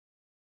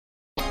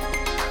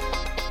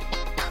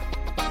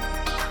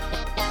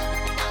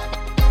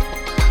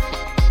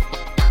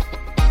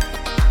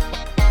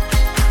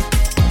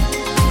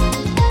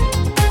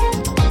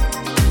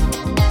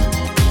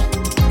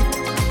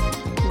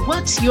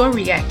is your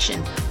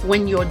reaction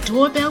when your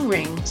doorbell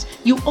rings,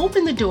 you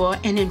open the door,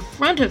 and in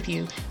front of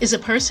you is a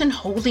person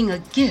holding a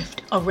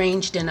gift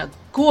arranged in a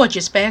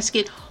gorgeous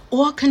basket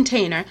or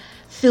container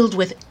filled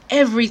with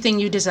everything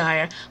you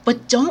desire,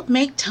 but don't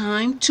make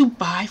time to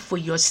buy for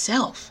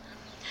yourself?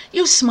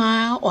 You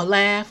smile or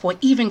laugh or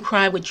even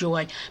cry with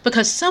joy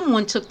because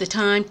someone took the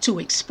time to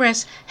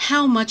express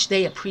how much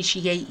they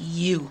appreciate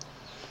you.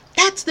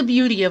 That's the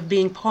beauty of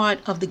being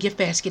part of the gift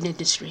basket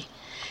industry.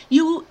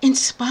 You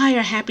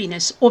inspire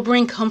happiness or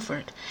bring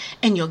comfort,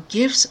 and your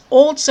gifts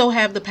also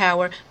have the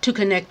power to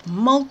connect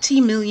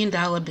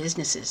multi-million-dollar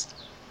businesses.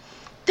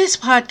 This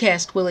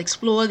podcast will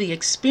explore the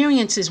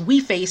experiences we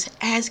face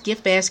as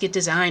gift basket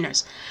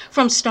designers,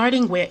 from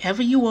starting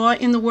wherever you are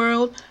in the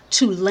world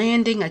to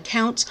landing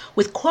accounts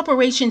with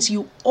corporations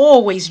you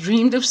always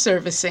dreamed of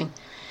servicing.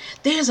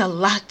 There's a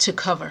lot to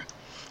cover,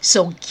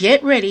 so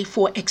get ready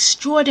for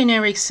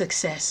extraordinary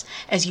success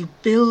as you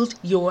build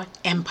your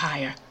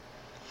empire.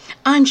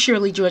 I'm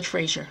Shirley George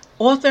Frazier,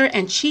 author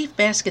and chief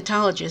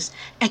basketologist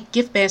at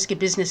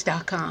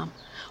giftbasketbusiness.com.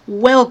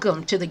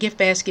 Welcome to the Gift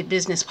Basket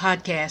Business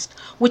Podcast,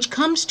 which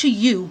comes to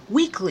you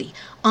weekly,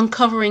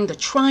 uncovering the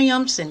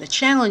triumphs and the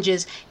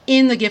challenges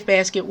in the gift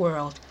basket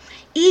world.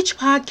 Each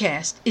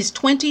podcast is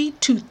 20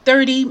 to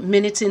 30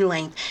 minutes in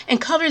length and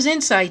covers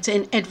insights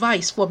and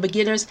advice for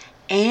beginners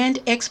and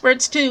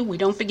experts too. We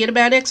don't forget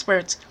about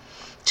experts.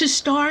 To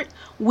start,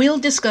 we'll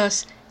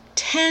discuss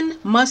 10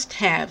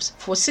 must-haves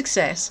for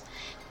success,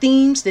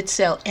 themes that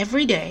sell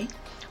every day,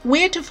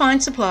 where to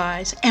find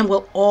supplies, and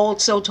we'll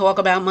also talk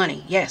about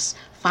money. Yes,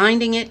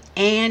 finding it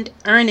and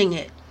earning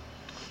it.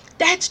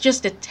 That's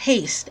just a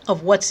taste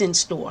of what's in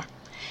store.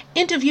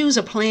 Interviews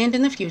are planned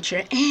in the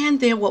future, and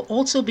there will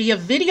also be a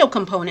video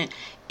component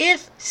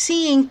if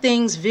seeing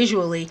things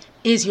visually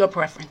is your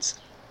preference.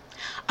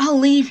 I'll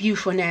leave you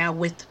for now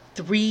with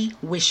 3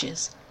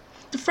 wishes.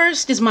 The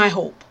first is my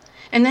hope,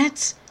 and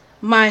that's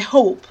my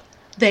hope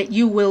that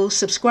you will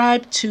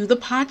subscribe to the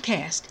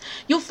podcast.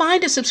 You'll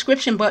find a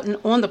subscription button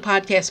on the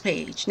podcast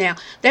page. Now,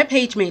 that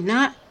page may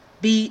not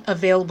be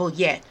available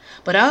yet,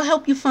 but I'll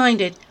help you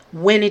find it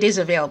when it is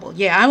available.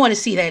 Yeah, I want to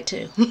see that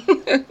too.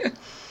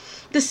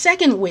 The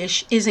second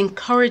wish is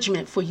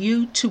encouragement for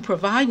you to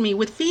provide me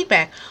with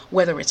feedback,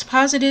 whether it's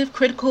positive,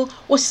 critical,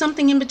 or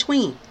something in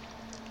between.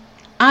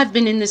 I've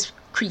been in this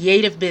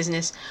creative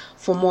business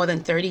for more than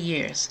 30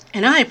 years,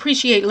 and I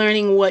appreciate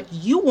learning what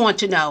you want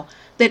to know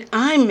that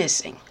I'm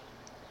missing.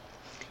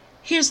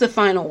 Here's the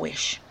final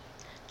wish.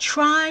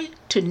 Try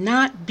to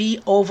not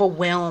be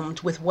overwhelmed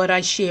with what I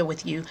share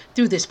with you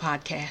through this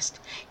podcast.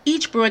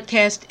 Each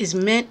broadcast is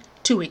meant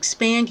to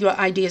expand your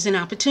ideas and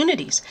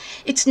opportunities.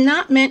 It's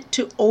not meant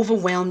to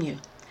overwhelm you.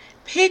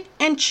 Pick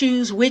and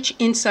choose which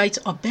insights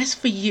are best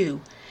for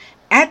you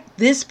at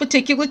this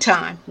particular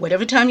time,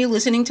 whatever time you're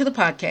listening to the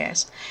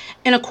podcast,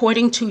 and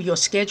according to your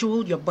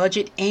schedule, your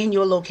budget, and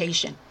your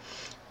location.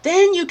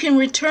 Then you can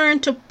return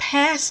to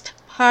past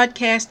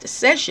podcast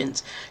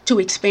sessions to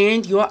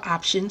expand your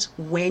options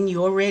when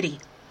you're ready.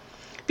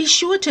 Be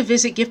sure to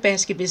visit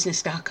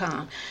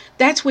giftbasketbusiness.com.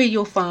 That's where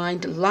you'll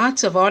find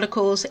lots of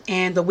articles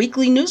and the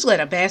weekly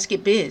newsletter,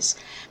 Basket Biz.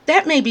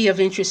 That may be of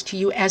interest to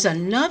you as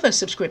another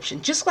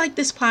subscription, just like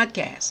this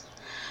podcast.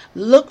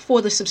 Look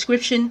for the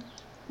subscription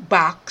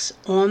box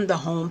on the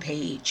home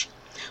page.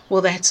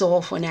 Well, that's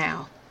all for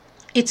now.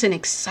 It's an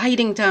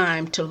exciting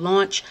time to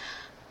launch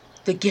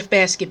the Gift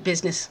Basket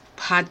Business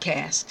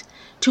Podcast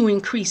to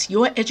increase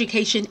your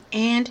education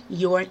and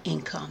your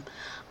income.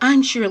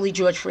 I'm Shirley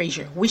George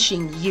Frazier,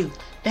 wishing you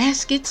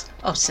baskets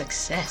of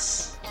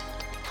success.